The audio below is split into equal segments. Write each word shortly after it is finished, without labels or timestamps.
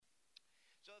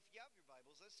if you have your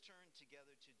Bibles, let's turn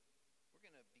together to, we're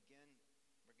going to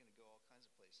go all kinds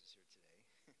of places here today.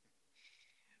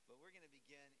 But we're going to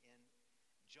begin in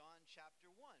John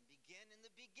chapter 1. Begin in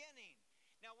the beginning.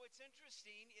 Now, what's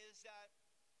interesting is that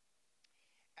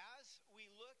as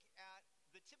we look at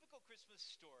the typical Christmas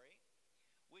story,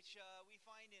 which we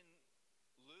find in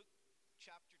Luke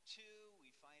chapter 2,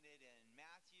 we find it in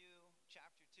Matthew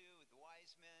chapter 2 with the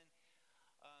wise men.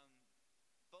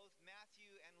 Both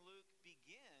Matthew and Luke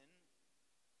begin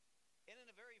in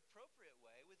a very appropriate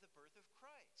way with the birth of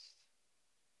Christ.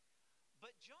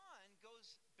 But John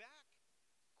goes back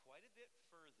quite a bit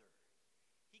further.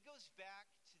 He goes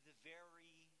back to the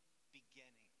very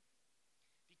beginning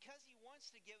because he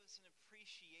wants to give us an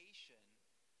appreciation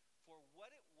for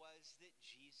what it was that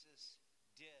Jesus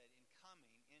did in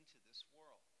coming into this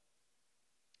world.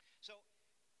 So,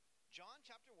 John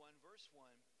chapter 1, verse 1,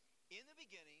 in the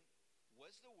beginning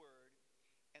was the Word,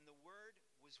 and the Word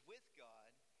was with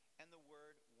God, and the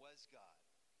Word was God.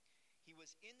 He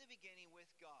was in the beginning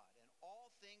with God, and all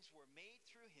things were made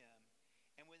through him,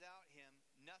 and without him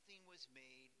nothing was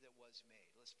made that was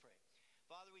made. Let's pray.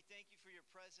 Father, we thank you for your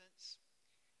presence.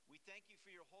 We thank you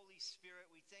for your Holy Spirit.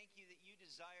 We thank you that you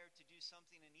desire to do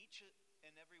something in each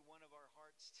and every one of our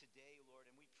hearts today, Lord.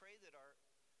 And we pray that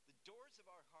the doors of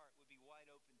our heart would be wide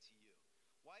open to you,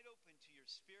 wide open to your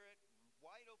Spirit,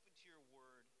 wide open to your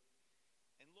word.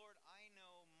 And Lord, I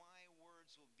know my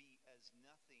words will be as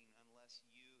nothing unless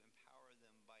you empower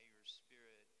them by your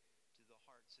Spirit to the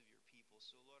hearts of your people.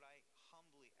 So Lord, I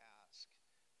humbly ask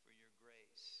for your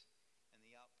grace and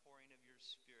the outpouring of your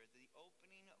Spirit, the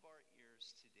opening of our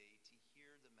ears today to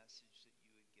hear the message that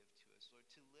you would give to us. Lord,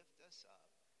 to lift us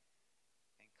up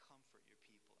and comfort your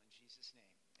people. In Jesus'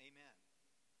 name, amen.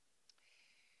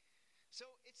 So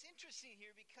it's interesting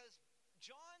here because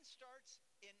John starts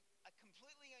in a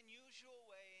completely unusual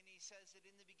way, and he says that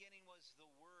in the beginning was the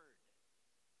Word.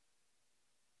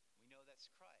 We know that's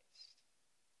Christ.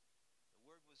 The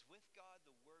Word was with God,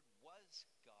 the Word was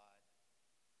God,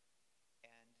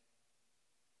 and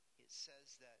it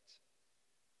says that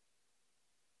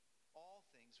all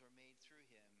things were made through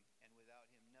him, and without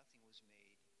him nothing was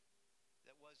made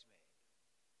that was made.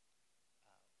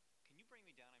 Can you bring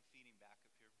me down? I'm feeding back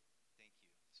up here. Thank you.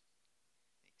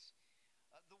 Thanks.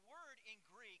 The word in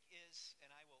Greek is, and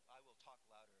I will talk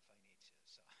louder if I need to.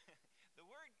 So, the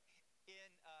word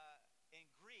in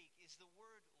Greek is the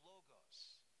word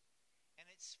logos, and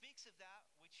it speaks of that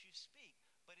which you speak.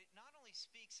 But it not only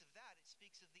speaks of that; it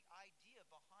speaks of the idea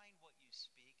behind what you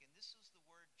speak. And this was the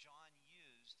word John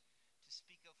used to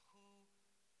speak of who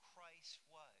Christ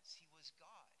was. He was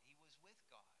God. He was with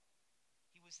God.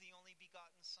 He was the only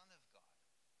begotten Son of God,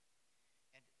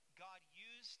 and God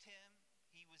used him.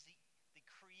 He was the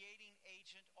creating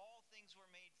agent. All things were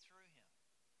made through him.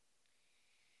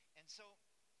 And so,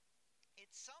 at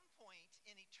some point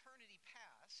in eternity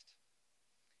past,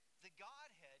 the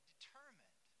Godhead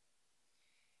determined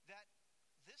that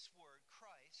this word,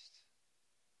 Christ,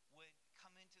 would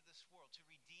come into this world to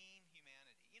redeem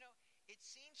humanity. You know, it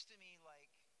seems to me like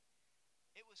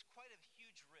it was quite a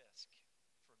huge risk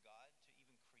for God to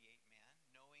even create man,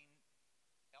 knowing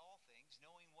all things,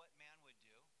 knowing what man would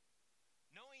do,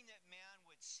 knowing that man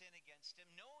would sin against him,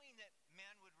 knowing that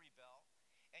man would rebel,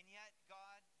 and yet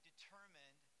God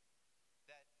determined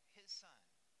that his Son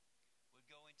would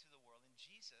go into the world. And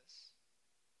Jesus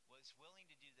was willing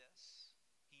to do this.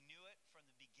 He knew it from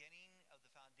the beginning of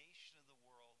the foundation of the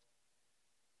world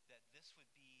that this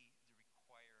would be the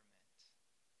requirement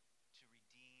to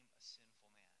redeem a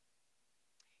sinful man.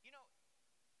 You know,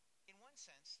 in one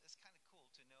sense, it's kind of cool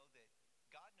to know that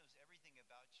God knows everything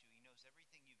about you. He knows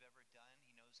everything you've ever done.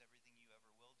 He knows everything you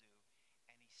ever will do.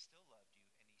 And he still loved you,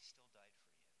 and he still died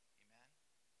for you. Amen?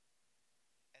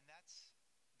 And that's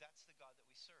the God that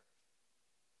we serve.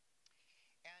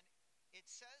 And it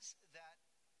says that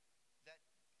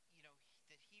you know,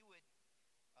 that he would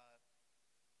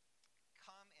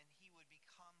come and he would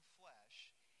become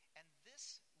flesh. And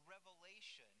this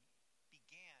revelation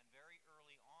began very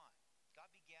early on. God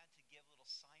began to give little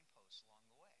signposts along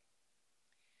the way.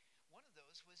 One of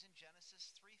those was in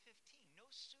Genesis 3:15. No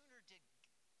sooner did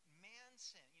man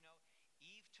sin. You know,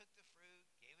 Eve took the fruit,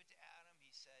 gave it to Adam.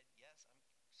 He said, yes,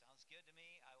 sounds good to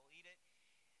me. I will eat it.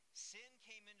 Sin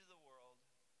came into the world,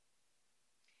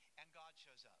 and God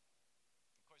shows up.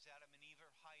 Of course, Adam and Eve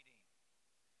are hiding.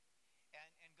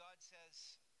 And God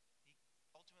says,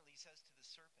 ultimately he says to the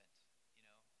serpent,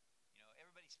 you know,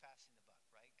 everybody's passing the buck,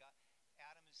 right?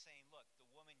 Adam is saying, look, the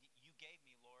woman you gave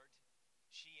me, Lord,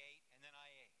 she ate, and then I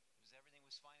ate. Everything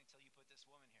was fine until you put this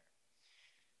woman here.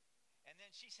 And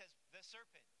then she says, the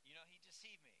serpent, he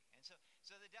deceived me. And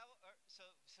so the devil, so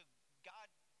God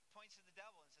points to the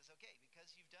devil and says, okay,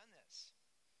 because you've done this,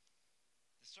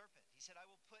 the serpent, he said, I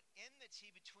will put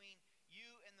enmity between you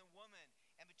and the woman,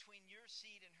 and between your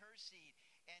seed and her seed,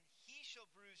 and he shall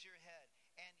bruise your head,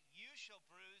 and you shall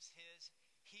bruise his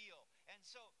heel. And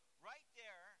so right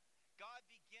there, God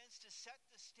begins to set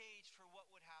the stage for what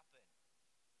would happen.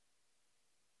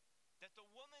 That the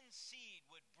woman's seed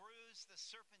would bruise the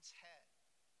serpent's head.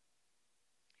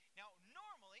 Now,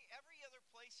 normally, every other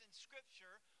place in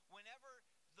Scripture, whenever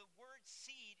the word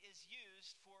seed is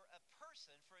used for a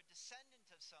person, for a descendant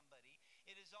of somebody,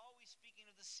 it is always speaking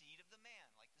of the seed of the man,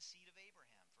 like the seed of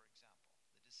Abraham, for example,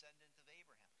 the descendant of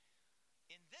Abraham.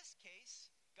 In this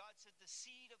case, God said the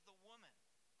seed of the woman,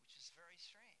 which is very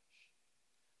strange.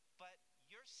 But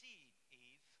your seed,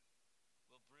 Eve,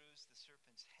 will bruise the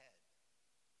serpent's head.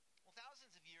 Well,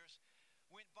 thousands of years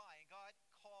went by, and God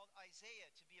called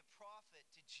Isaiah to be a prophet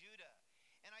to Judah.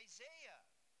 And Isaiah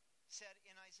said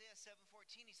in Isaiah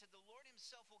 7:14, he said, the Lord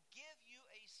himself will give you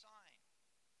a sign.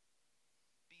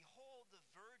 Behold, the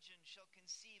virgin shall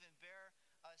conceive and bear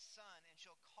a son, and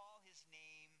shall call his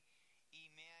name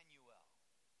Emmanuel.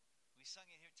 We sung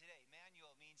it here today.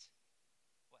 Emmanuel means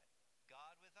what?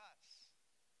 God with us.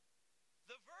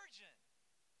 The virgin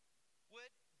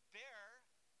would bear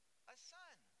a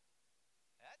son.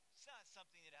 That's not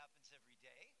something that happens every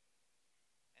day.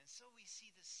 And so we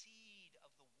see the seed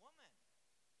of the woman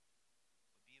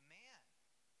would be a man,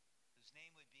 whose name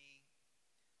would be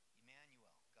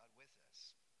Emmanuel, God with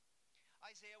us.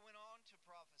 Isaiah went on to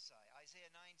prophesy. Isaiah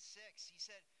 9:6, he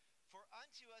said, for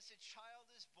unto us a child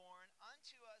is born,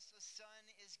 unto us a son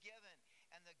is given,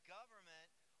 and the government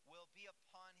will be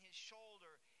upon his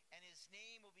shoulder, and his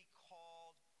name will be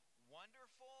called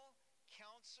Wonderful,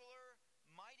 Counselor,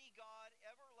 Mighty God,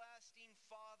 Everlasting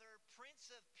Father,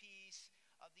 Prince of Peace.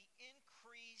 Of the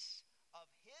increase of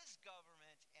his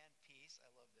government and peace, I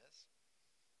love this,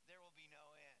 there will be no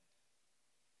end.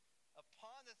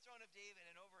 Upon the throne of David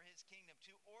and over his kingdom,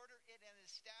 to order it and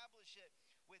establish it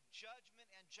with judgment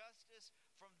and justice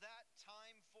from that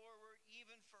time forward,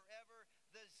 even forever.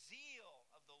 The zeal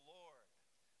of the Lord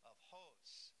of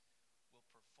hosts will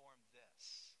perform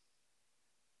this.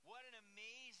 What an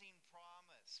amazing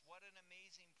promise. What an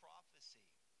amazing prophecy.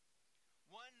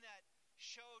 One that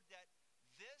showed that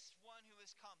this one who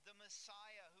has come, the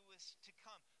Messiah who was to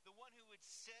come, the one who would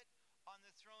sit on the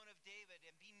throne of David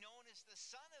and be known as the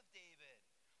Son of David,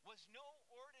 was no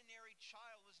ordinary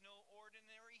child, was no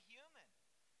ordinary human.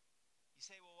 You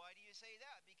say, well, why do you say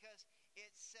that? Because it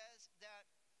says that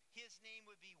his name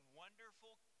would be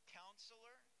Wonderful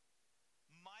Counselor,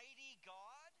 Mighty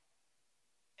God,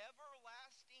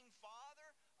 Everlasting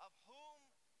Father, of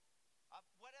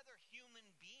what other human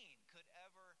being could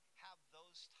ever have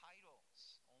those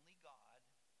titles? Only God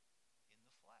in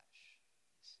the flesh,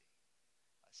 you see.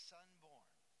 A son born,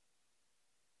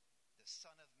 the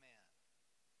Son of Man.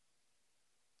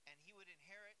 And he would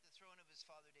inherit the throne of his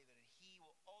father David, and he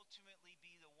will ultimately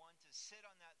be the one to sit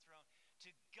on that throne,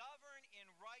 to govern in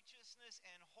righteousness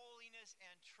and holiness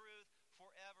and truth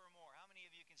forevermore. How many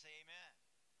of you can say amen?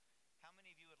 How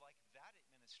many of you would like that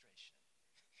administration?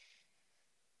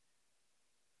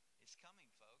 It's coming,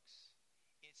 folks.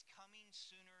 It's coming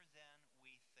sooner than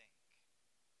we think.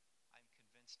 I'm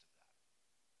convinced of that.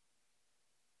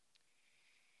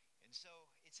 And so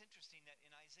it's interesting that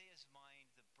in Isaiah's mind,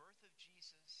 the birth of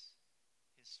Jesus,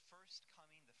 his first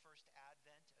coming, the first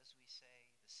advent, as we say,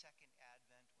 the second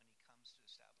advent when he comes to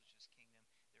establish his kingdom,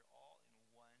 they're all in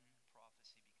one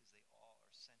prophecy because they all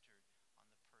are centered on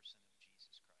the person of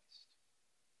Jesus Christ.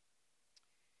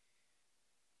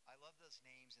 I love those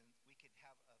names, and we could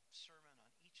have a sermon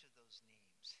on each of those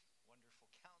names. Wonderful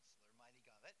Counselor, Mighty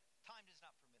God. That time does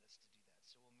not permit us to do that,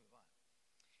 so we'll move on.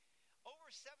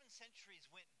 Over 7 centuries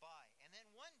went by, and then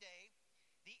one day,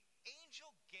 the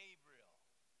angel Gabriel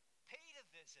paid a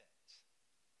visit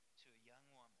to a young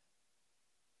woman,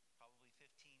 probably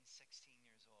 15, 16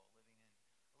 years old, living in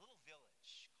a little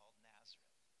village called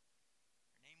Nazareth.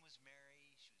 Her name was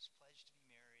Mary. She was pledged to be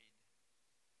married.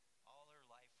 All her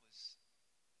life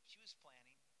she was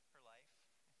planning her life.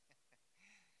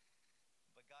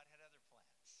 But God had other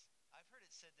plans. I've heard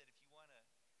it said that if you want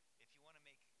to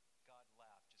make God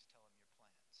laugh, just tell him your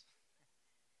plans.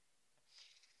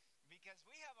 Because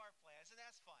we have our plans, and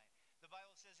that's fine. The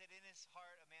Bible says that in his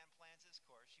heart a man plans his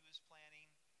course. She was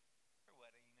planning her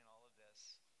wedding and all of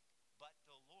this. But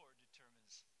the Lord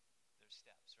determines their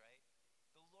steps, right?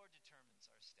 The Lord determines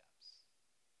our steps.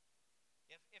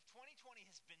 If 2020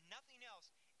 has been nothing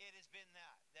else, it has been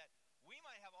that we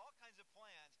might have all kinds of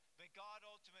plans, but God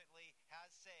ultimately has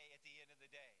say at the end of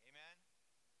the day. Amen?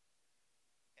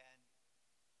 And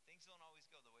things don't always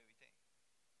go the way we think.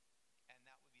 And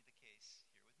that would be the case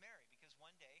here with Mary, because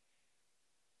one day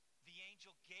the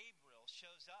angel Gabriel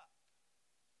shows up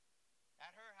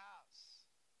at her house.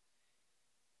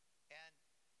 And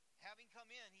having come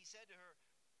in, he said to her,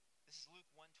 this is Luke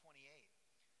 1:28,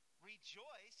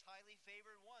 "Rejoice, highly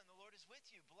favored one, the Lord is with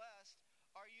you. Blessed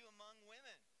are you among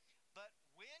women." But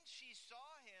when she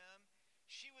saw him,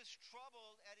 she was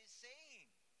troubled at his saying,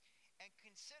 and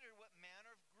considered what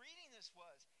manner of greeting this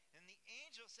was. And the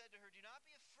angel said to her, "Do not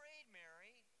be afraid,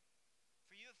 Mary,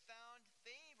 for you have found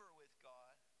favor with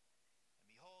God. And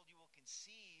behold, you will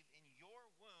conceive in your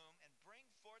womb and bring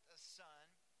forth a son,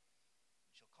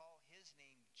 and shall call his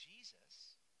name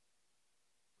Jesus,"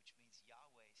 which means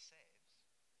Yahweh saves.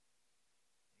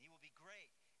 "And he will be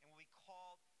great, and will be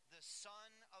called the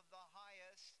Son of the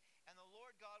Highest. And the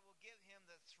Lord God will give him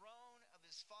the throne of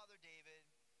his father David,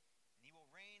 and he will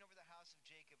reign over the house of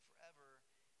Jacob forever,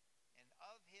 and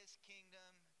of his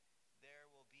kingdom there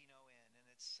will be no end." And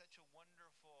it's such a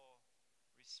wonderful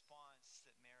response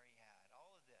that Mary had.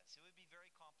 All of this, it would be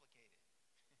very complicated.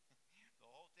 The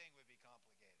whole thing would be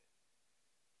complicated,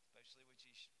 especially when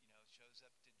she shows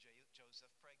up to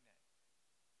Joseph pregnant.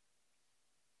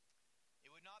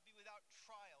 It would not be without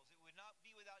trials. It would not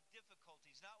be without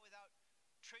difficulties, not without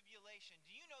tribulation.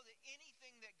 Do you know that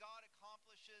anything that God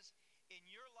accomplishes in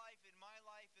your life, in my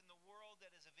life, in the world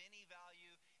that is of any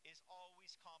value is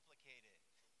always complicated?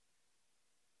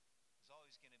 There's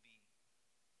always going to be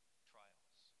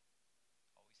trials.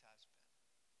 Always has been.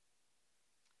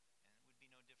 And it would be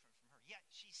no different from her. Yet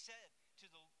she said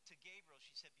to Gabriel,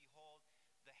 she said, "Behold,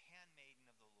 the handmaiden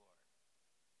of the Lord.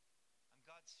 I'm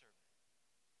God's servant.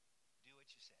 Do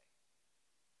what you say."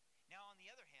 Now, on the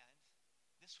other hand,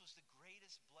 this was the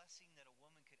greatest blessing that a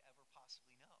woman could ever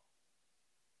possibly know.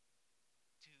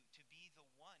 To be the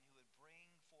one who would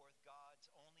bring forth God's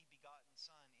only begotten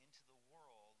Son into the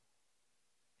world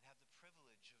and have the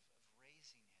privilege of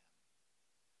raising him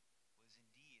was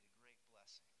indeed a great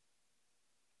blessing.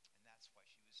 And that's why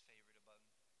she was favored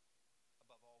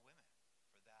above all women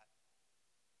for that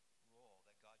role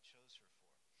that God chose her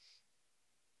for.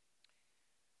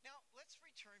 Now, let's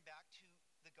return back to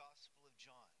the Gospel of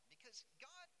John, because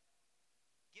God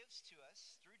gives to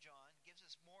us, through John, gives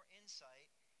us more insight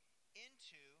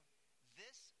into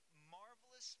this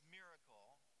marvelous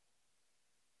miracle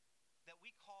that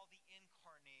we call the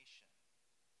Incarnation.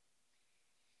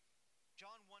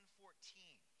 John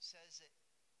 1:14 says that,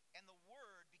 "And the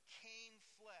Word became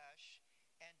flesh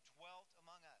and dwelt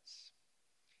among us.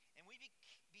 And we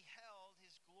beheld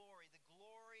his glory, the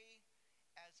glory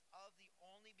as of the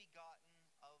only begotten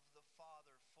of the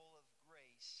Father, full of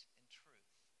grace and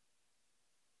truth."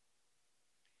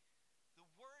 The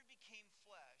Word became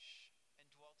flesh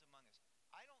and dwelt among us.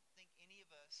 I don't think any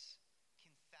of us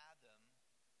can fathom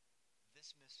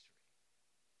this mystery.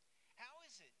 How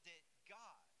is it that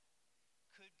God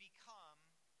could become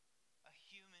a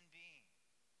human being?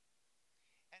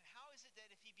 And how is it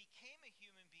that if he became a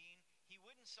human being, he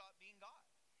wouldn't stop being God?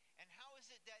 And how is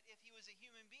it that if he was a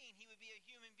human being, he would be a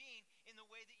human being in the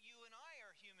way that you and I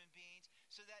are human beings,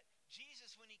 so that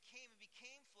Jesus, when he came and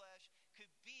became flesh, could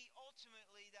be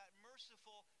ultimately that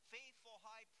merciful, faithful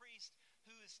high priest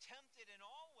who is tempted in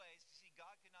all ways? You see,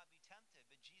 God could not be tempted,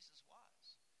 but Jesus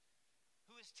was.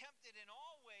 Who is tempted in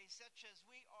all ways such as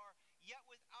we are, yet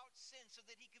without sin, so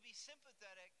that he could be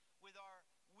sympathetic with our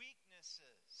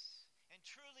weaknesses and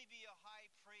truly be a high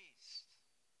priest.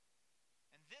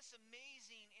 And this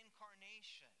amazing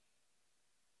incarnation,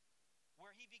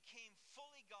 where he became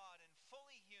fully God and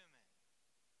fully human,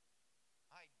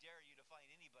 I dare you to find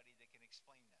anybody that can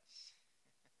explain this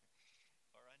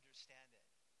or understand it.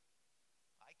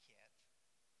 I can't.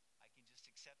 I can just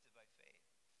accept it by faith.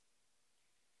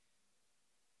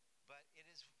 But it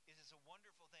is a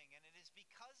wonderful thing, and it is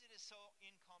because it is so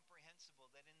incomprehensible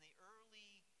that in the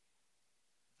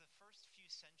first few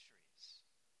centuries,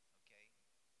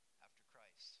 after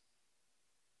Christ,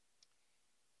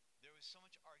 there was so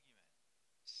much argument,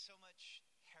 so much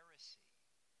heresy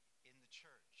in the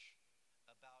church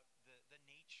about the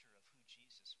nature of who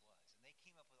Jesus was. And they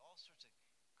came up with all sorts of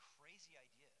crazy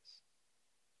ideas.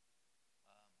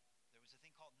 There was a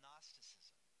thing called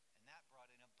Gnosticism, and that brought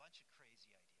in a bunch of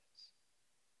crazy ideas.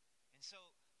 And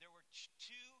so there were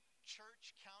two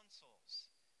church councils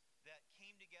that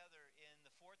came together in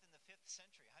the 4th and the 5th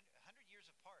century, 100 years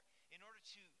apart, in order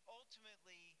to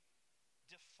ultimately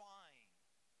define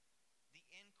the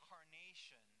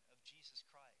incarnation of Jesus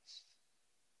Christ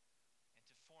and to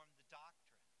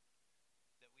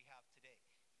we have today.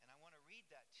 And I want to read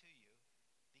that to you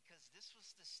because this was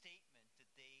the statement that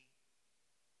they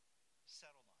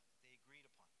settled on, that they agreed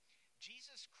upon.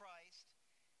 Jesus Christ,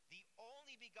 the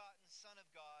only begotten Son of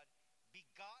God,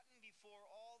 begotten before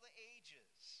all the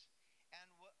ages, and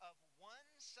of one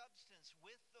substance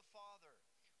with the Father,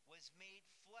 was made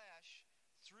flesh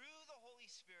through the Holy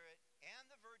Spirit and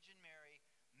the Virgin Mary,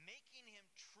 making him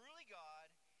truly God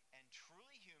and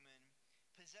truly human,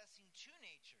 possessing two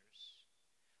natures,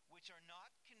 which are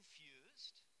not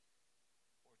confused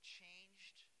or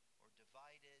changed or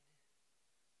divided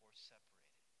or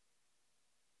separated.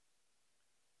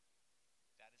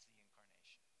 That is the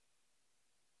incarnation.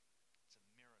 It's a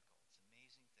miracle. It's an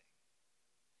amazing thing.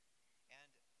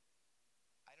 And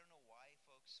I don't know why,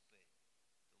 folks, but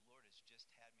the Lord has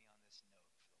just had me on this note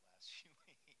for the last few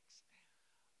weeks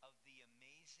of the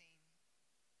amazing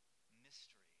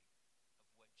mystery of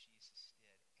what Jesus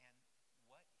did and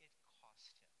what it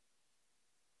cost him.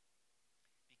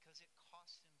 Because it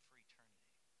cost him for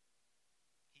eternity.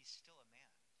 He's still a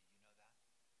man. Did you know that?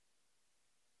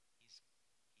 He's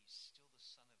still the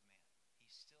Son of Man. He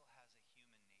still has a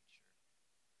human nature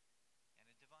and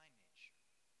a divine nature.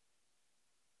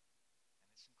 And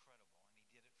it's incredible. And he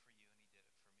did it for you and he did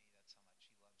it for me. That's how much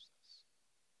he loves us.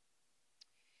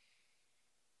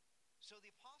 So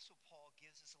the Apostle Paul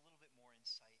gives us a little bit more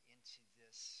insight into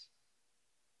this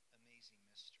amazing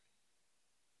mystery.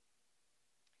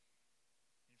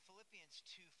 In Philippians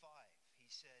 2:5, he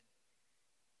said,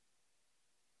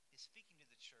 is speaking to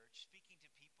the church, speaking to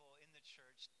people in the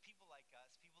church, people like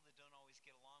us, people that don't always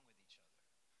get along with each other.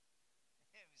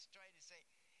 He was trying to say,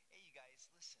 hey, you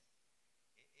guys, listen,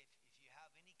 if you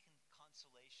have any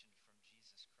consolation from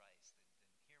Jesus Christ, then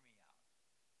hear me out.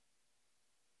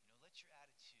 Let your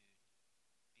attitude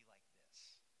be like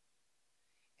this.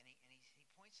 And he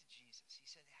points to Jesus. He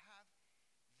said, have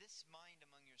this mind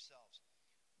among yourselves,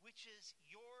 which is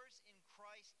yours in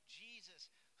Christ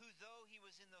Jesus, who though he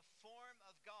was in the form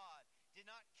of God, did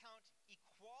not count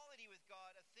equality with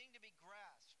God a thing to be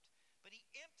grasped, but he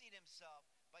emptied himself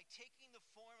by taking the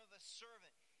form of a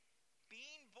servant,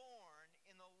 being born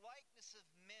in the likeness of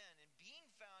men, and being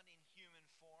found in human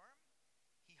form,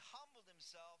 he humbled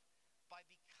himself by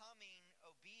becoming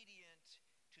obedient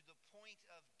to the point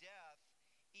of death,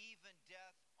 even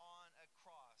death on a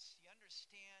cross. You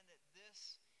understand that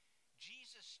this,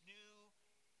 Jesus knew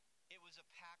it was a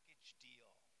package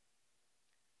deal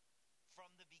from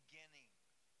the beginning.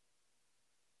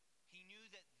 He knew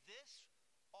that this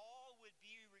all would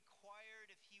be required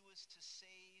if he was to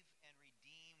save and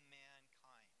redeem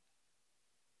mankind.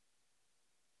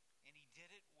 And he did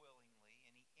it willingly,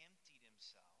 and he emptied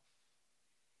himself.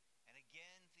 And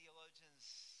again, theologians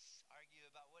argue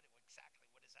about what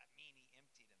does that mean, he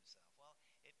emptied himself? Well,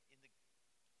 in the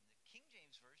King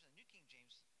James Version, the New King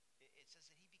James, it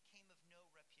says that he became of no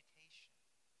reputation.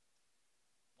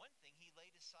 One thing he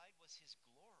laid aside was his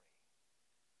glory.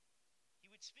 He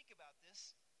would speak about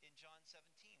this in John 17,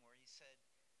 where he said,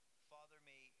 Father,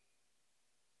 may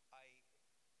I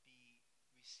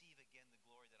receive again the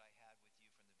glory that I had with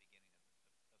you from the beginning of the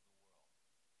world.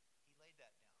 He laid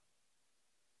that down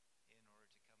in order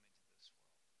to come into this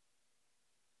world.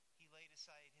 He laid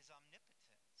aside his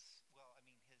omnipotence. Well, I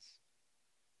mean his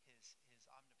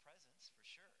omnipresence, for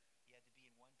sure. He had to be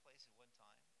in one place at one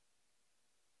time.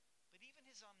 But even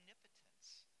his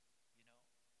omnipotence,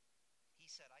 he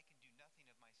said, I can do nothing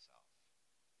of myself.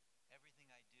 Everything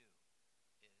I do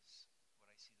is what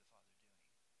I see the Father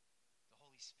doing. The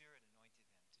Holy Spirit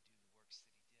anointed him to do the works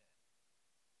that he did.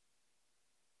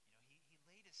 He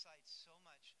laid aside so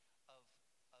much of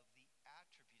the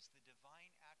attributes, the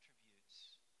divine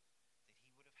attributes that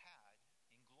he would have had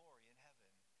in glory in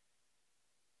heaven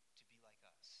to be like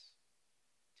us,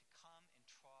 to come and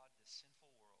trod the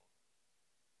sinful world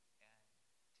and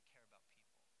to care about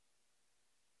people.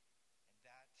 And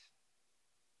that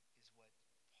is what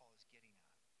Paul is getting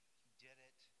at. He did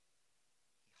it.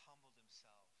 He humbled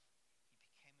himself. He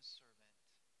became a servant.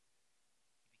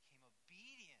 He became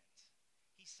obedient.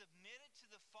 He submitted to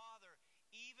the Father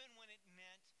even when it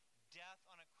meant death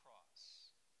on a cross.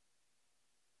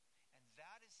 And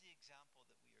that is the example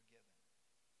that we are given.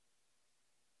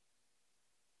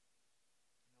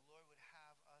 And the Lord would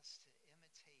have us to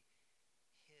imitate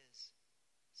his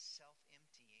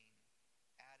self-emptying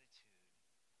attitude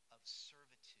of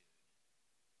servitude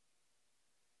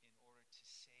in order to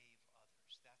save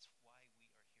others. That's why we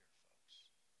are here,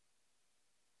 folks.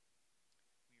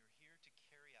 We are here to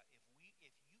carry out.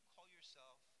 If you call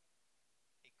yourself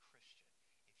a Christian,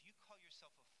 if you call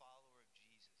yourself a follower of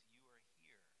Jesus, you are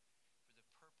here for the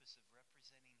purpose of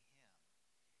representing him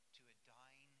to a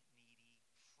dying, needy,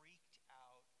 freaked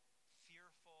out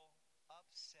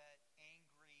upset,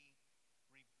 angry,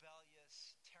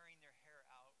 rebellious, tearing their hair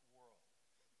out world.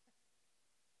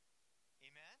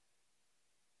 Amen?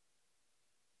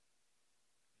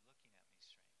 You're looking at me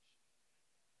strange.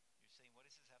 You're saying, what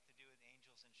does this have to do with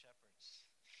angels and shepherds?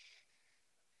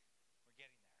 We're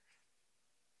getting there.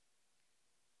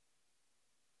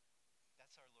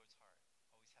 That's our Lord's heart.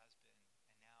 Always has been.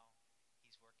 And now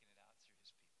he's working it out through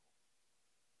his people.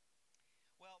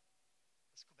 Well,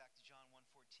 let's go back to John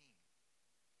 1:14.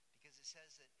 Because it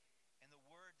says that, and the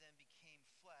Word then became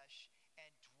flesh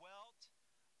and dwelt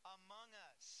among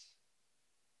us.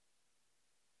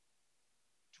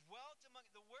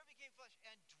 The Word became flesh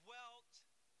and dwelt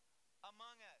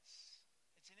among us.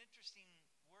 It's an interesting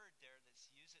word there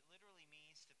that's used. It literally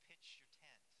means to pitch your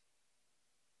tent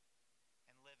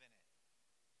and live in it.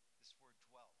 This word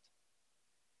dwelt.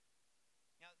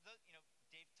 Now,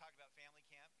 Dave talked about family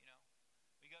camp,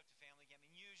 We go up to family camp,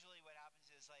 and usually what happens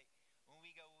is, like, when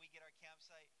we get our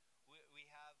campsite, we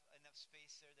have enough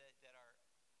space there that our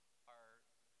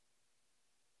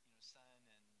son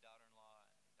and daughter-in-law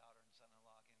and daughter and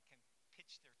son-in-law can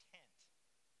pitch their tent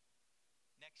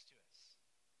next to us.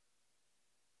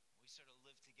 We sort of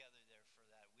live together there for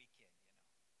that weekend,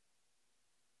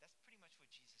 That's pretty much what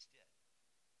Jesus did.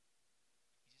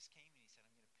 He just came and he said,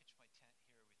 I'm going to pitch my tent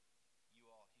here with you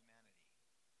all, humanity.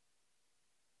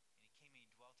 And he came and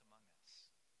he dwelt among us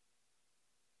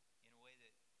in a way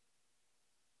that,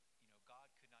 God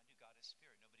could not do. God is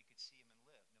spirit. Nobody could see him and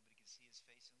live. Nobody could see his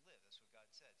face and live. That's what God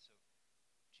said. So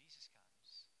Jesus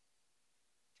comes,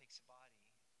 takes a body.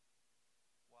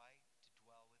 Why? To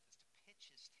dwell with us, to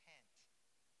pitch his tent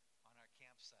on our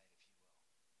campsite, if you will.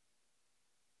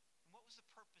 And what was the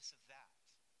purpose of that?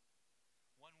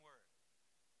 One word.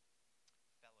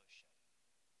 Fellowship.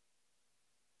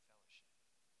 Fellowship.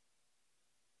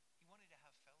 He wanted to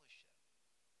have fellowship with the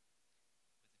people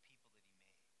that he made.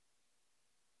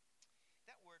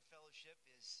 That word fellowship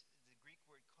is the Greek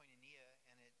word koinonia,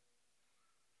 and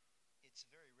it's a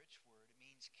very rich word. It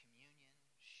means communion,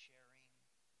 sharing,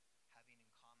 having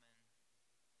in common.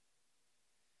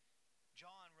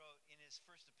 John wrote in his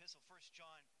first epistle, 1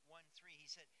 John 1:3, he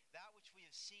said, that which we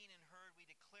have seen and heard we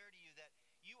declare to you, that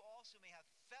you also may have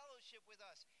fellowship with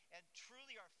us. And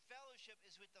truly our fellowship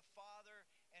is with the Father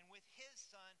and with his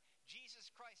Son,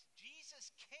 Jesus Christ. Jesus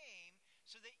came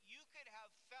so that you could have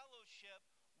fellowship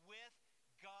with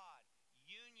God,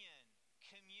 union,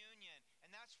 communion.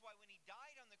 And that's why when he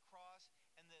died on the cross,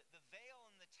 and the veil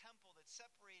in the temple that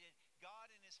separated God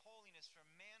and his holiness from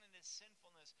man and his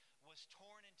sinfulness was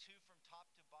torn in two from top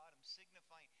to bottom,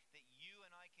 signifying that you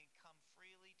and I can come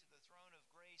freely to the throne of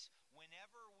grace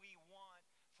whenever we want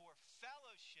for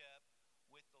fellowship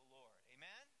with the Lord.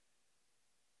 Amen?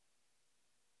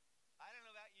 I don't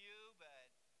know about you,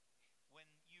 but when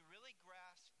you really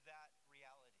grasp that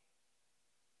reality,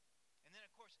 and then,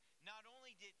 of course, not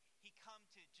only did he come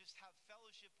to just have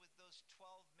fellowship with those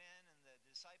 12 men and the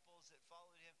disciples that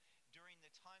followed him during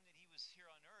the time that he was here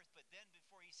on earth, but then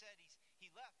before he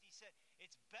left, he said,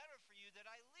 it's better for you that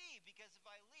I leave, because if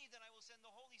I leave, then I will send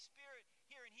the Holy Spirit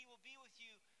here, and he will be with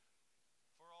you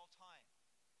for all time.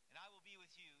 And I will be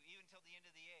with you even till the end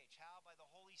of the age. How? By the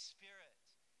Holy Spirit.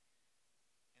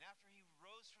 And after he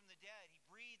rose from the dead, he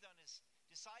breathed on his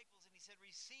disciples and he said,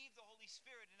 receive the Holy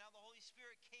Spirit. And now the Holy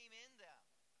Spirit came in them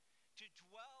to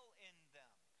dwell in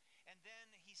them. And then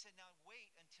he said, now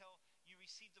wait until you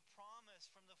receive the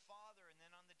promise from the Father. And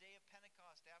then on the day of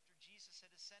Pentecost, after Jesus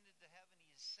had ascended to heaven,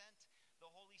 he has sent the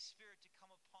Holy Spirit to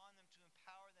come upon them, to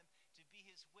empower them to be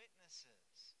his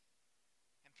witnesses.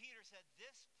 And Peter said,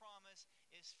 this promise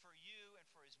is for you and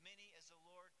for as many as the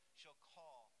Lord shall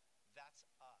call. That's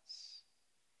us.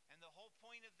 And the whole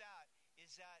point of that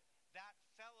is that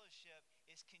fellowship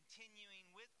is continuing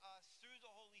with us through the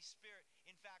Holy Spirit.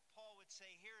 In fact, Paul would say,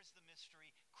 here's the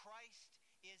mystery. Christ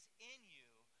is in you,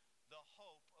 the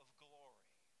hope of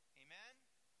glory. Amen?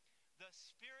 The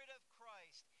Spirit of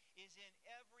Christ is in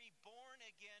every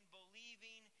born-again,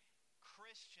 believing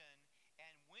Christian.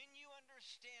 And when you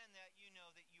understand that, you know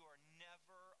that you are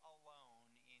never alone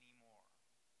anymore.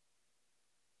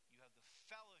 You have the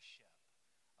fellowship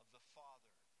of the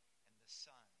Father and the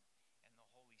Son and the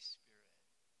Holy Spirit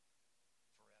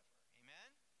forever. Amen?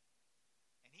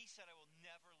 And he said, I will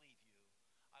never leave you.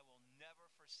 I will never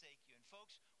forsake you. And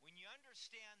folks, when you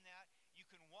understand that, you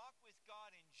can walk with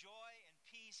God in joy and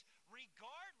peace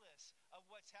regardless of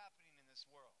what's happening in this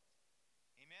world.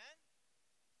 Amen?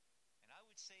 And I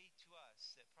would say to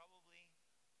us that probably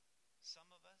some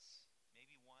of us,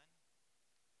 maybe one,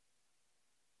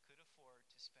 could afford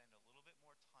to spend a little bit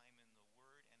more time in the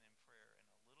Word and in prayer and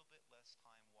a little bit less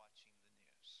time watching the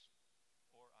news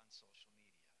or on social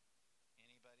media.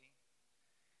 Anybody?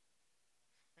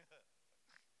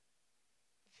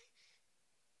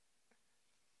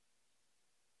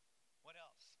 What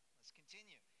else? Let's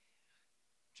continue.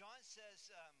 John says,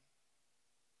 the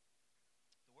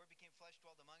Word became flesh,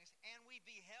 dwelt among us, and we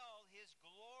beheld His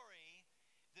glory,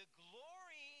 the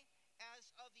glory as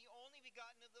of the only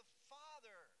begotten of the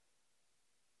Father.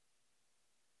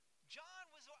 John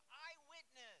was an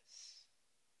eyewitness.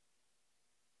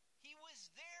 He was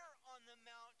there on the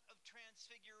Mount of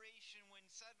Transfiguration when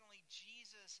suddenly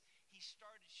Jesus, his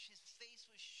face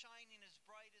was shining as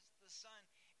bright as the sun,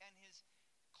 and his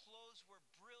clothes were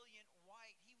brilliant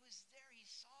white. He was there. He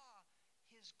saw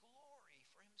His glory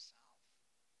for Himself.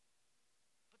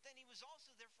 But then He was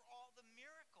also there for all the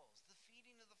miracles, the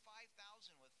feeding of the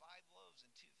 5,000 with 5 loaves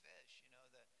and 2 fish,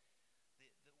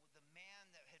 the man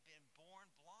that had been born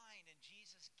blind, and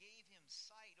Jesus gave him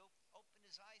sight, opened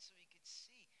his eyes so he could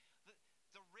see.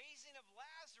 The raising of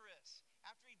Lazarus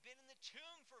after he'd been in the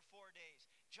tomb for 4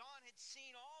 days. John had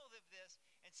seen all of this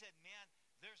and said, man,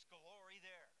 there's glory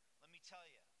there. Let me tell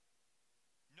you,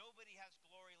 nobody has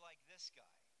glory like this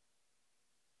guy.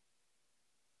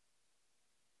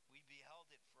 We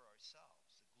beheld it for ourselves.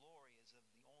 The glory is of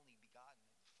the only begotten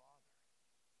of the Father.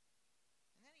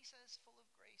 And then he says, full of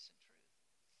grace and truth.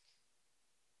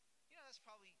 That's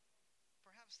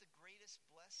perhaps the greatest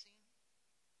blessing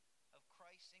of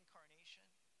Christ's incarnation,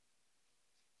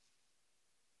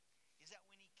 is that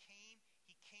when He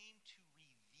came to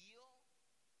reveal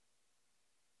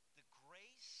the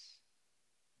grace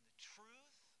and the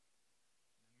truth and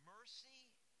the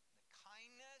mercy and the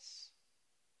kindness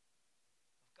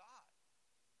of God.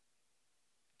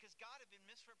 Because God had been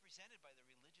misrepresented by the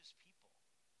religious people.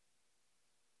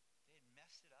 They had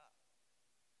messed it up.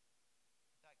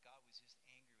 I thought God was just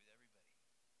angry with everybody.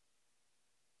 No.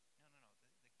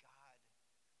 The God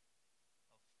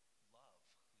of love,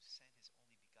 who sent His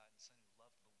only begotten Son, who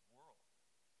loved the world,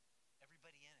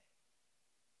 everybody in it,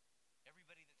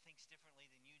 everybody that thinks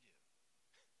differently than you do,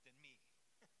 than me.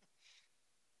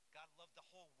 God loved the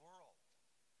whole world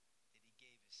that He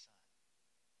gave His Son.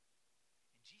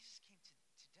 And Jesus came to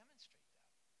demonstrate that.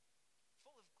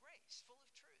 Full of grace, full of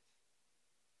truth.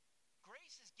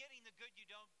 Grace is getting the good you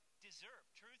don't deserve.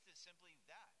 Truth is simply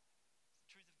that. It's the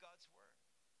truth of God's Word.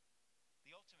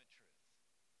 The ultimate truth.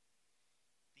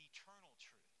 The eternal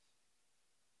truth.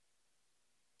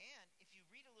 And if you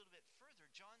read a little bit further,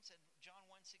 John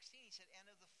 1:16, he said, and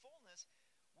of the fullness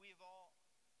we have all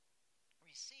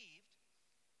received,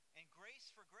 and grace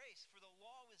for grace. For the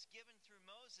law was given through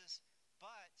Moses,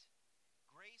 but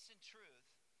grace and truth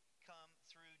come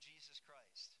through Jesus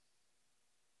Christ.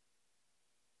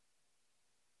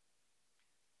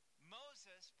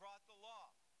 Moses brought the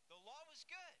law. The law was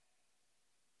good.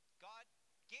 God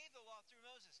gave the law through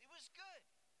Moses. It was good.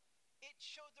 It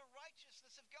showed the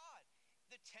righteousness of God.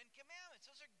 The 10 Commandments,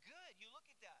 those are good. You look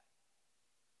at that.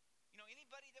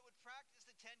 Anybody that would practice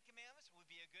the 10 Commandments would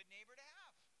be a good neighbor to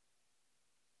have.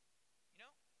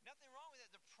 Nothing wrong with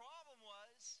that. The problem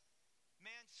was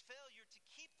man's failure to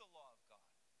keep the law of God.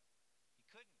 He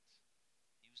couldn't.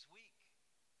 He was weak.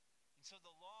 And so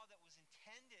the law that was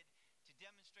intended to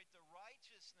demonstrate the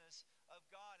righteousness of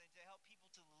God and to help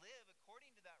people to live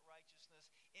according to that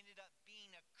righteousness ended up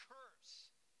being a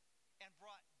curse and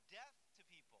brought death to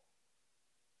people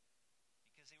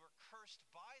because they were cursed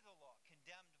by the law,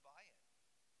 condemned by it.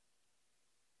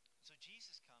 So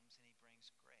Jesus comes and He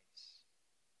brings grace,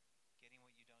 getting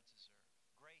what you don't deserve.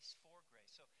 Grace for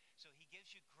grace. So He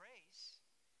gives you grace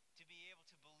to be able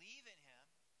to believe in Him.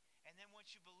 And then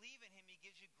once you believe in Him, He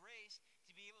gives you grace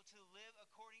to be able to live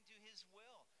according to His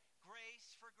will.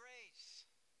 Grace for grace.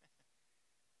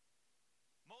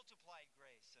 Multiplied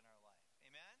grace in our life.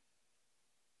 Amen?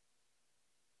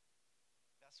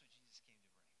 That's what Jesus came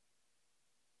to bring.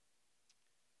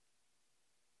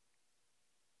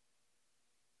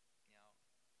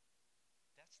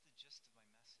 That's the gist of my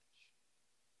message.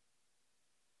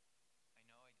 I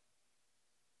know I didn't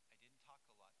talk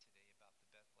a lot today about the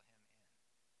Bethlehem Inn.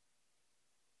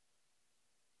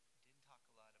 I didn't talk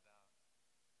a lot about the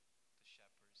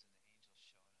shepherds and the angels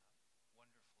showing up.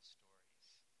 Wonderful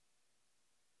stories.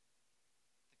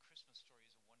 The Christmas story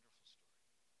is a wonderful story.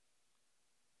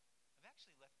 I've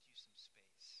actually left you some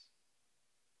space.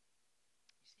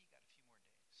 You see, you got a few more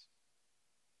days.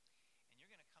 And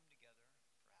you're going to come together,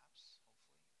 perhaps,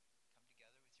 hopefully, come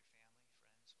together with your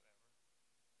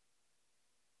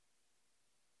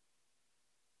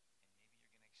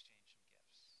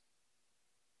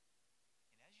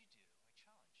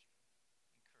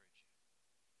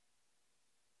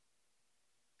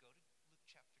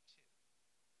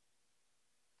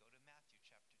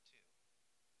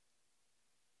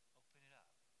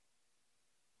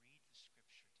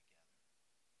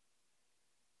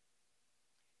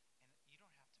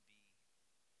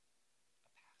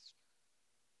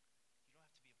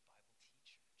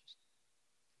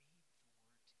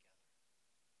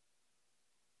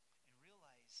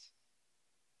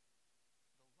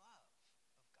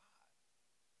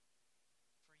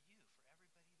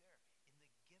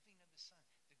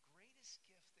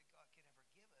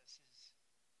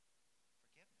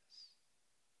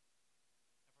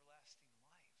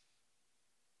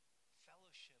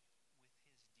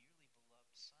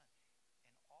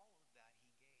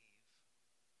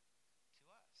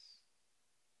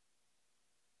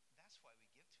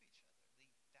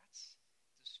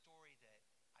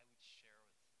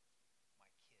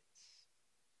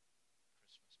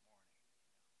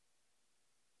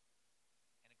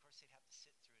they'd have to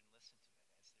sit through it and listen to it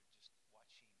as they're just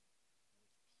watching with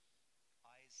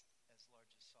eyes as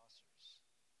large as saucers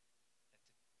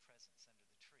at the presents under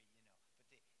the tree,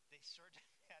 But they sort of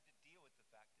had to deal with the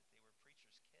fact that they were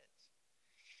preachers' kids.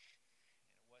 And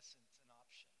it wasn't an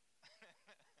option.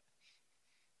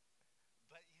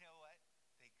 But you know what?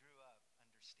 They grew up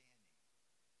understanding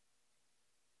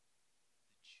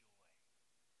the joy,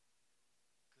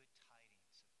 good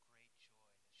tidings of great joy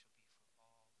that shall be for all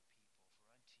the people.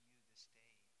 For unto you this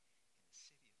day in the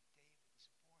city of David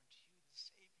is born to you the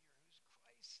Savior, who's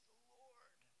Christ the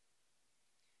Lord.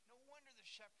 No wonder the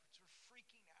shepherds were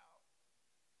freaking out.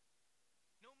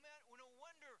 No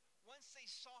wonder once they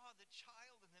saw the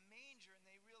child in the manger and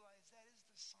they realized that is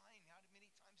the sign. How many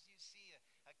times do you see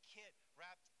a kid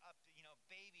wrapped up,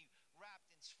 baby wrapped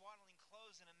in swaddling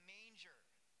clothes in a manger?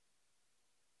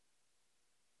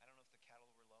 I don't know if the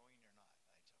cattle were lowing or not. I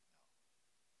don't know.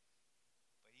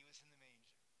 But he was in the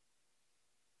manger.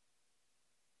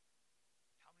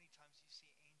 How many times do you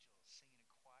see angels singing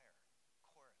a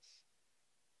chorus?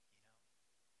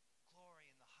 Glory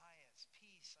in the highest,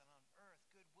 peace and on earth,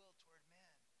 goodwill toward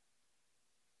men.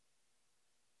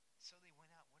 So they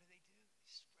went out. What do? They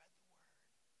spread the word.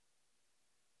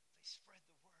 They spread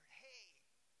the word. Hey,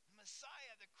 the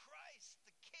Messiah, the Christ,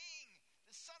 the King,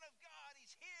 the Son of God,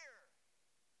 he's here.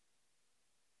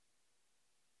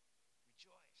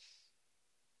 Rejoice.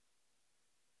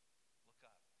 Look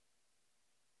up.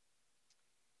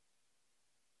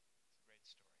 It's a great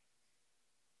story.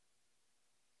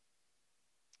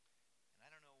 And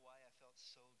I don't know why I felt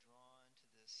so drawn to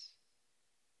this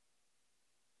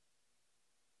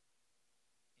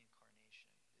incarnation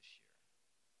this year.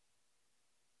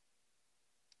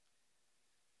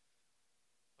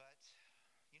 But,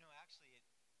 actually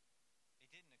it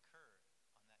didn't occur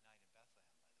on that night in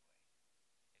Bethlehem, by the way.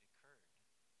 It occurred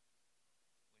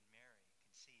when Mary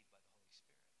conceived by the Holy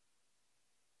Spirit.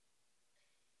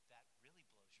 That really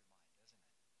blows your mind, doesn't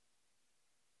it?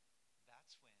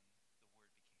 That's when the Word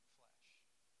became flesh.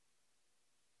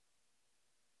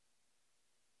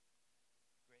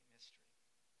 Great mystery.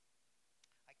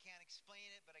 I can't explain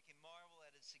it, but I can marvel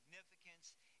at its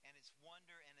significance and its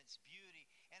wonder and its beauty.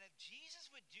 And if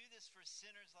Jesus would do this for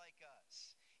sinners like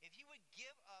us, if he would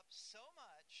give up so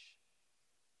much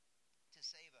to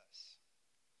save us,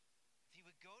 if he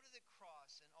would go to the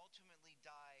cross and ultimately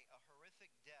die a horrific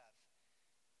death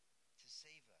to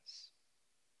save us,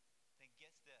 then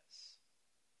get this.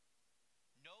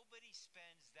 Nobody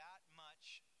spends that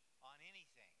much on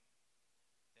anything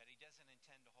that he doesn't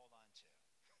intend to hold on to.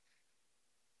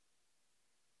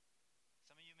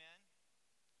 Some of you men,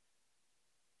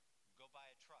 go buy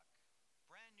a truck,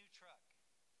 brand new truck.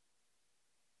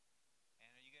 And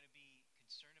are you going to be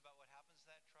concerned about what happens to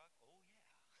that truck? Oh,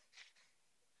 yeah.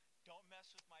 Don't mess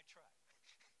with my truck.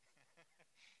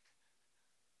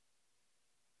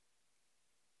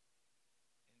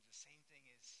 And the same thing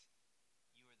is,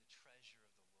 you are the treasure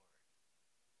of the Lord.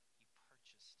 He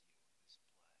purchased you with his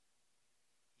blood.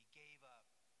 He gave up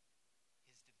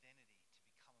his divinity to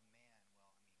become a man.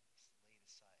 Well, he's laid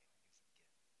aside. I guess a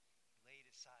gift. He laid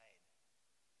aside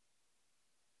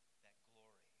that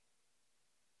glory,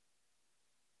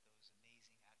 those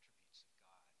amazing attributes of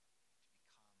God, to become human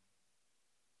for you, for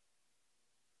me.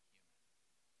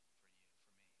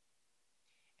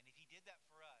 And if he did that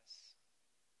for us,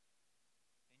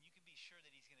 then you can be sure that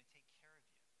he's going to take care of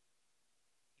you.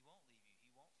 He won't leave you.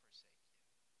 He won't forsake you.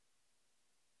 He's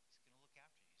going to look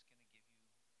after you. He's going to give you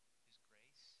his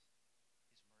grace,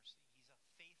 his mercy. He's a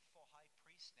faithful high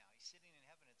priest now. He's sitting in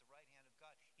heaven at the right hand of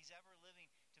God. He's ever living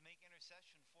to make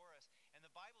intercession for us. And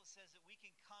the Bible says that we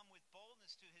can come with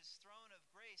boldness to his throne of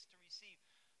grace to receive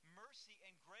mercy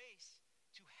and grace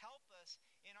to help us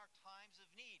in our times of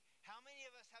need. How many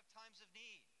of us have times of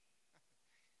need?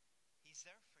 He's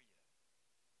there for you.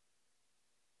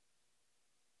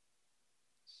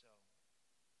 So,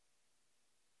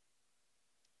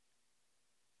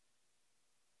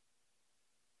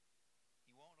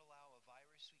 he won't allow a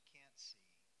virus we can't see,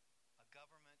 a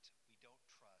government we don't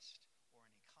trust, or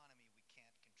an economy we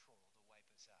can't control to wipe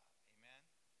us out. Amen?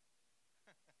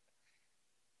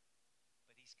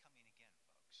 But he's coming again,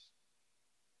 folks.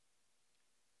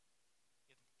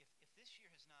 If this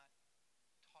year has not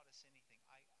taught us anything,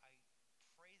 I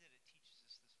pray that it teaches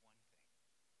us this one thing,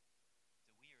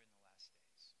 that we are in the last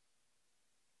days.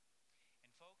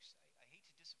 And folks, I hate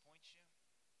to disappoint you,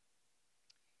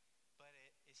 but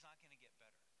it's not going to get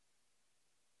better.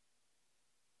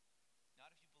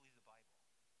 Not if you believe the Bible.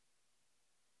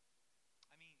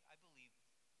 I believe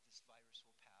this virus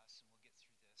will pass and we'll get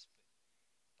through this,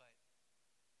 but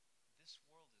this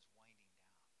world is winding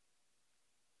down.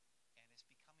 And it's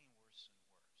becoming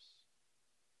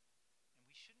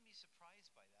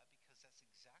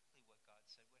exactly what God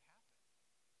said would happen.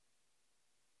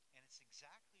 And it's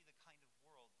exactly the kind of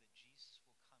world that Jesus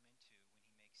will come into when he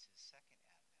makes his second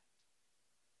advent.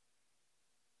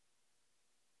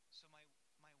 So my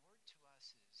word to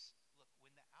us is, look,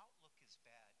 when the outlook is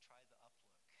bad, try the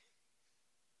uplook.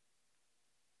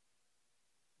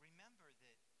 Remember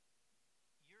that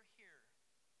you're here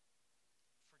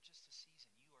for just a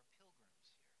season. You are pilgrims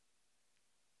here.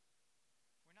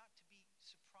 We're not to be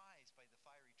surprised by the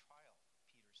fiery trial,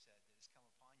 Peter said, that has come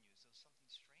upon you as though something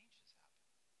strange has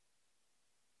happened.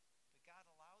 But God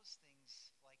allows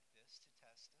things like this to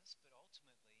test us, but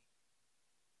ultimately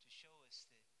to show us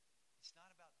that it's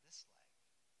not about this life.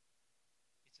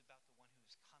 It's about the one who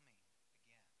is coming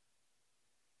again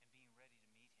and being ready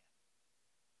to meet him.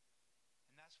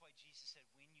 And that's why Jesus said,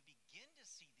 when you begin to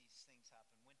see these things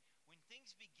happen, when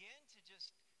things begin to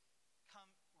just come,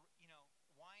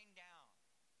 wind down,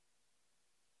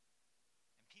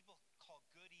 and people call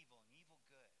good evil and evil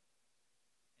good,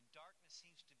 and darkness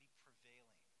seems to be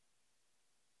prevailing,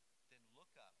 then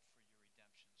look up, for your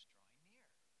redemption is drawing near.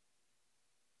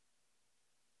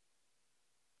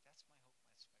 That's my hope,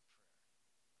 that's my prayer,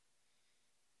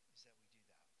 is that we do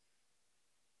that.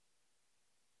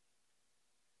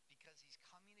 Because he's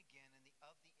coming again, and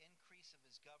of the increase of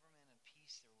his government and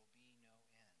peace there will be no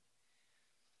end.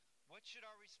 What should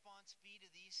our response be to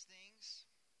these things?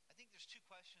 I think there's two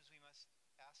questions we must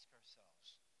ask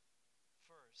ourselves.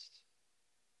 First,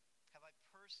 have I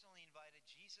personally invited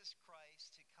Jesus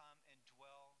Christ to come and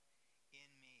dwell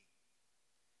in me?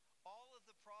 All of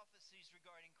the prophecies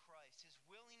regarding Christ, his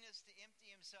willingness to empty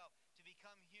himself, to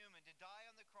become human, to die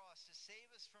on the cross, to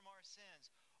save us from our sins,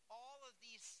 all of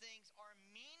these things are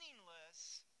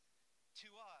meaningless to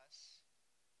us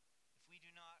if we do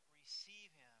not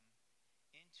receive him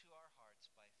into our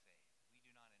hearts by faith. We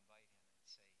do not invite him and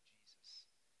say, Jesus,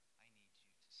 I need you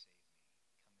to save me.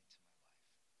 Come into my life.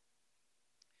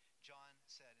 John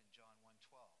said in John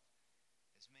 1:12,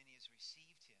 as many as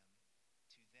received him,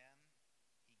 to them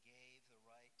he gave the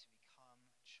right to become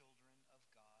children of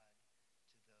God,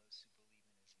 to those who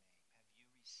believe in his name. Have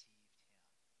you received him?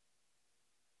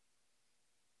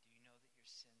 Do you know that your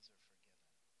sins are forgiven?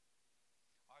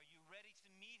 Are you ready to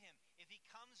meet him if he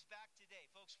comes back today?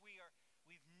 Folks, we've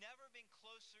never been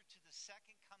closer to the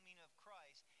second coming of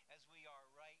Christ as we are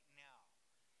right now.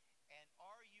 And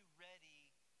are you ready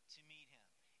to meet him?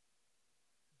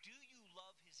 Do you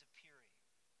love his appearing?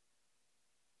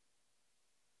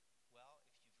 Well,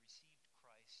 if you've received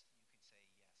Christ, you can say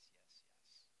yes, yes,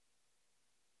 yes.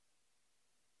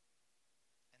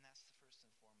 And that's the first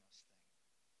and foremost thing.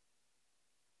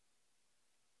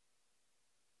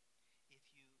 If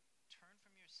you turn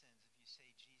from your sins, if you say,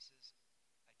 Jesus,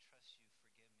 I trust you,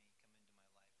 forgive me, come into my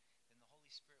life, then the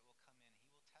Holy Spirit will come in. He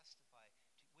will testify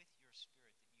with your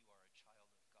spirit that you are a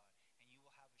child of God. And you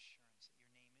will have assurance that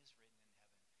your name is written in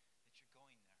heaven, that you're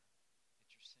going there, that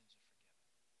your sins are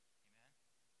forgiven.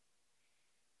 Amen?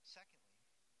 Secondly,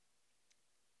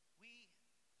 we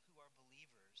who are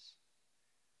believers,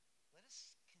 let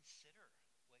us consider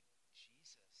what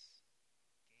Jesus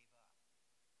gave up.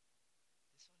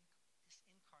 This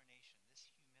incarnation, this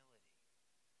humility,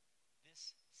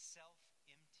 this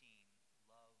self-emptying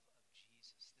love of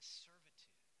Jesus, this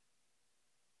servitude.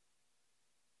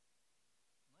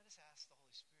 And let us ask the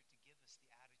Holy Spirit to give us the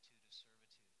attitude of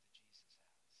servitude that Jesus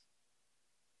has.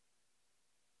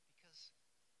 Because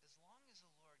as long as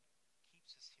the Lord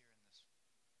keeps us here in this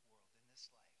world, in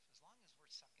this life, as long as we're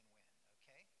sucking wind,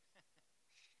 okay?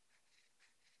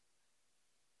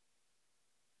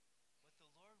 What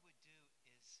the Lord would do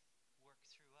is work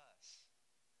through us to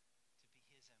be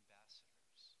his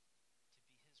ambassadors, to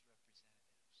be his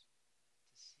representatives,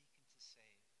 to seek and to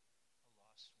save a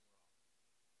lost world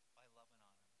by loving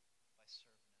on him, by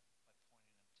serving him, by pointing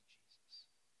them to Jesus.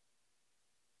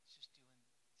 It's just doing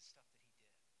the stuff that he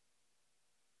did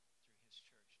through his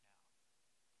church now.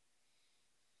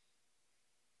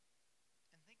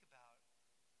 And think about,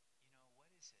 what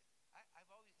is it?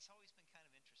 It's always been kind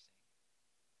of interesting.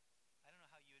 I don't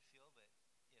know how you would feel, but if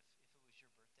it was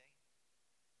your birthday,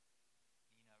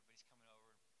 everybody's coming over,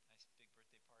 nice big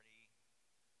birthday party.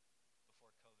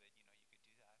 Before COVID, you could do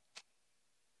that.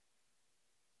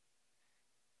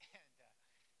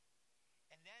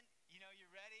 And then,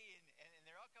 you're ready, and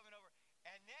they're all coming over.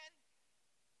 And then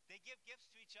they give gifts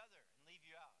to each other and leave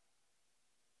you out.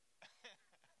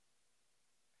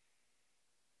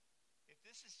 If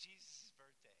this is Jesus'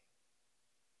 birthday,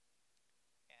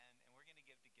 and we're going to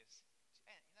give the gifts,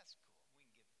 and that's cool. We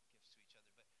can give gifts to each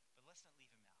other, but let's not leave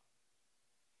him out.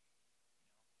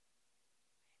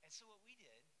 And so what we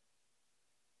did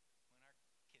when our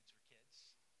kids were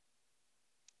kids,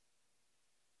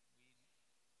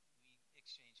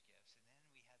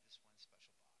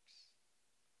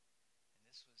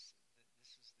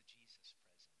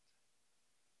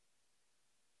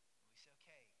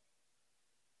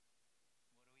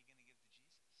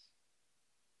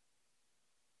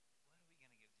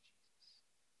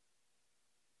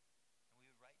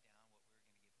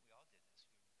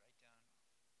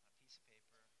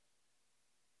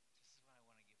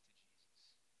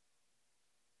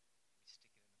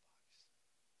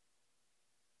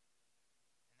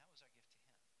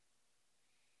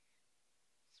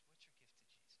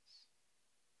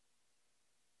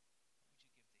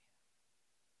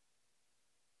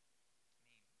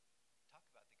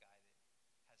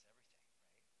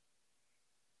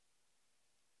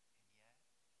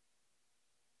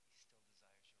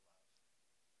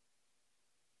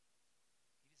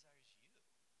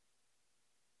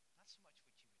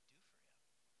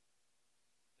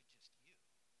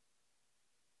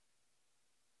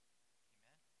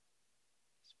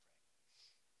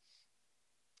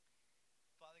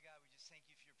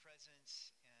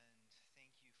 presence, and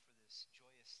thank you for this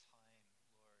joyous time,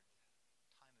 Lord,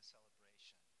 time of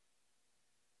celebration,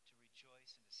 to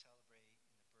rejoice and to celebrate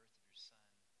in the birth of your Son.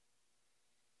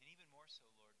 And even more so,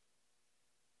 Lord,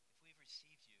 if we've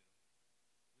received you,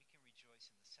 we can rejoice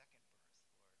in the second birth,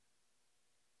 Lord,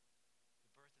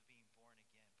 the birth of being born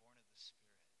again, born of the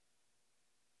Spirit,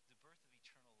 the birth of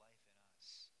eternal life in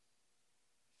us,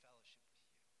 and fellowship with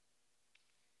you.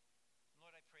 And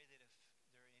Lord, I pray that if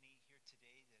there are any here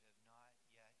today that have not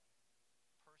yet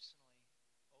personally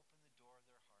opened the door of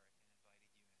their heart and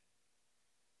invited you in,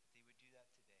 that they would do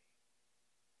that today.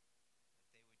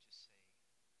 That they would just say,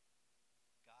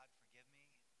 God, forgive me.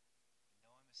 I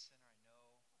know I'm a sinner. I know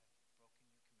I've broken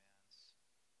your commands.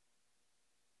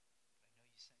 But I know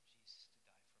you sent Jesus to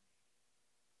die for me.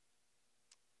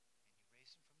 And you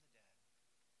raised him from the dead.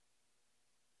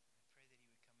 And I pray that he would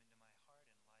come into my heart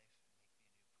and life and make me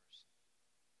a new person.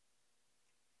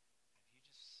 And if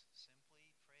you just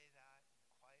simply pray that in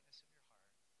the quietness of your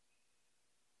heart,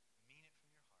 mean it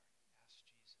from your heart, ask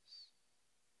Jesus to make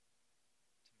you a new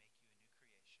creation.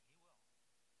 He will,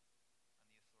 on the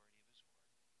authority of his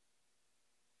word.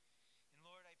 And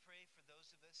Lord, I pray for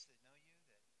those of us that know you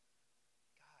that,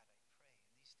 God, I pray in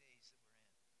these days that we're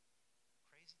in,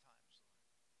 crazy times, Lord.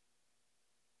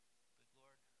 But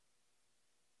Lord,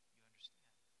 you understand.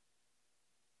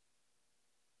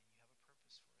 And you have a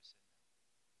purpose for us in them. And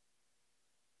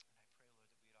I pray, Lord,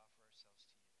 that we'd offer ourselves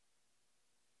to you. Thank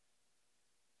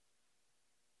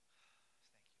you, Lord.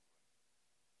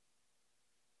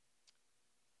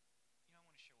 You know, I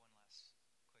want to share one last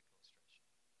quick illustration.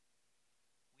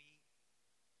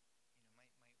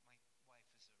 My wife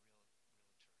is a realtor,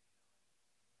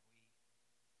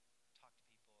 and we talk to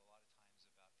people a lot of times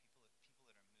about people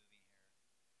that are moving here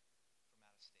from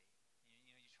out of state.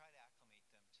 You try to acclimate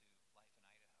them to life in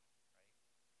Idaho, right?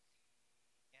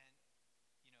 And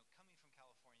coming from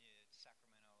California to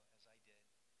Sacramento as I did,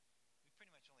 we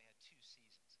pretty much only had 2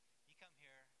 seasons. You come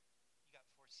here, you got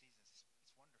 4 seasons.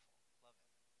 It's wonderful. Love it.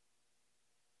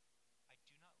 I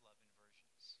do not love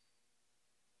inversions.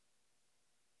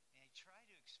 And I try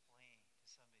to explain to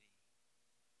somebody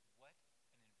what an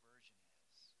inversion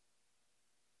is.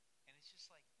 And it's just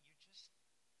like you're just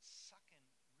sucking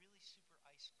really super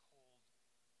ice cold,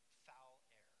 foul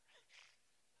air.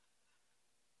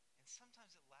 And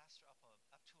sometimes it lasts for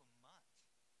up to a month.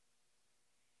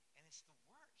 And it's the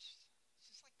worst.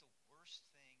 It's just like the worst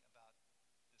thing about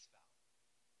this valley.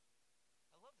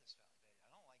 I love this valley, but I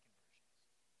don't like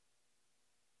inversions.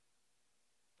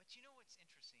 But you know what's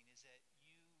interesting is that if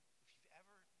you've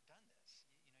ever done this,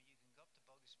 you can go up to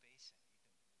Bogus Basin,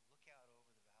 you can look out over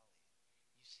the valley,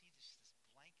 and you see this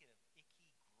blanket of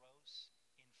icky, gross,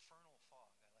 infernal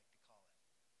fog, I like to call it.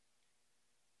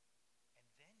 And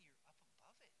then you're up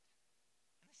above it,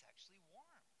 and it's actually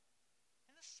warm,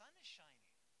 and the sun is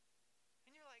shining.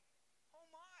 And you're like,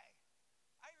 oh my,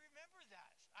 I remember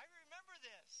that. I remember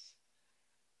this.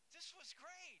 This was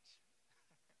great.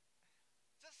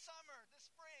 The summer, the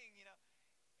spring,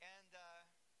 And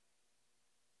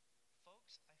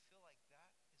folks, I feel like that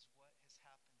is what has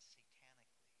happened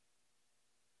satanically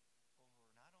over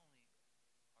not only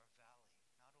our valley,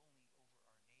 not only over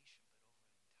our nation, but over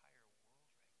the entire world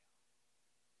right now.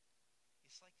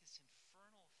 It's like this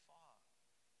infernal fog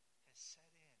has set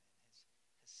in and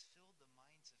has filled the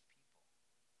minds of people.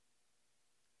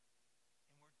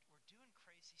 And we're doing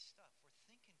crazy stuff. We're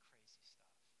thinking crazy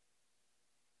stuff.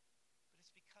 But it's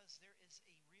because there is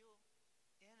a real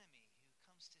enemy who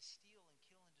comes to steal and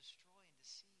kill and destroy and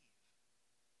deceive.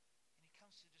 And he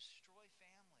comes to destroy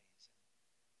families and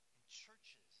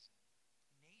churches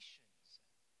and nations.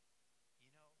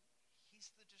 And,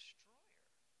 he's the destroyer.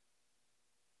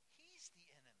 He's the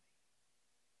enemy.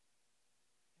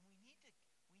 And we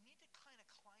need to kind of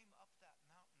climb up that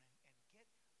mountain and get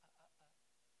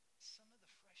some of the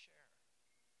fresh air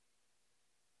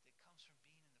that comes from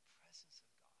being in the presence of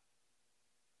God,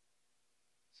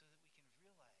 so that we can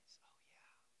realize, oh yeah,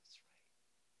 that's right.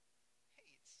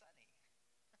 Hey, it's sunny.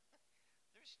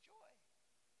 There's joy.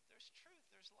 There's truth.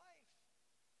 There's life.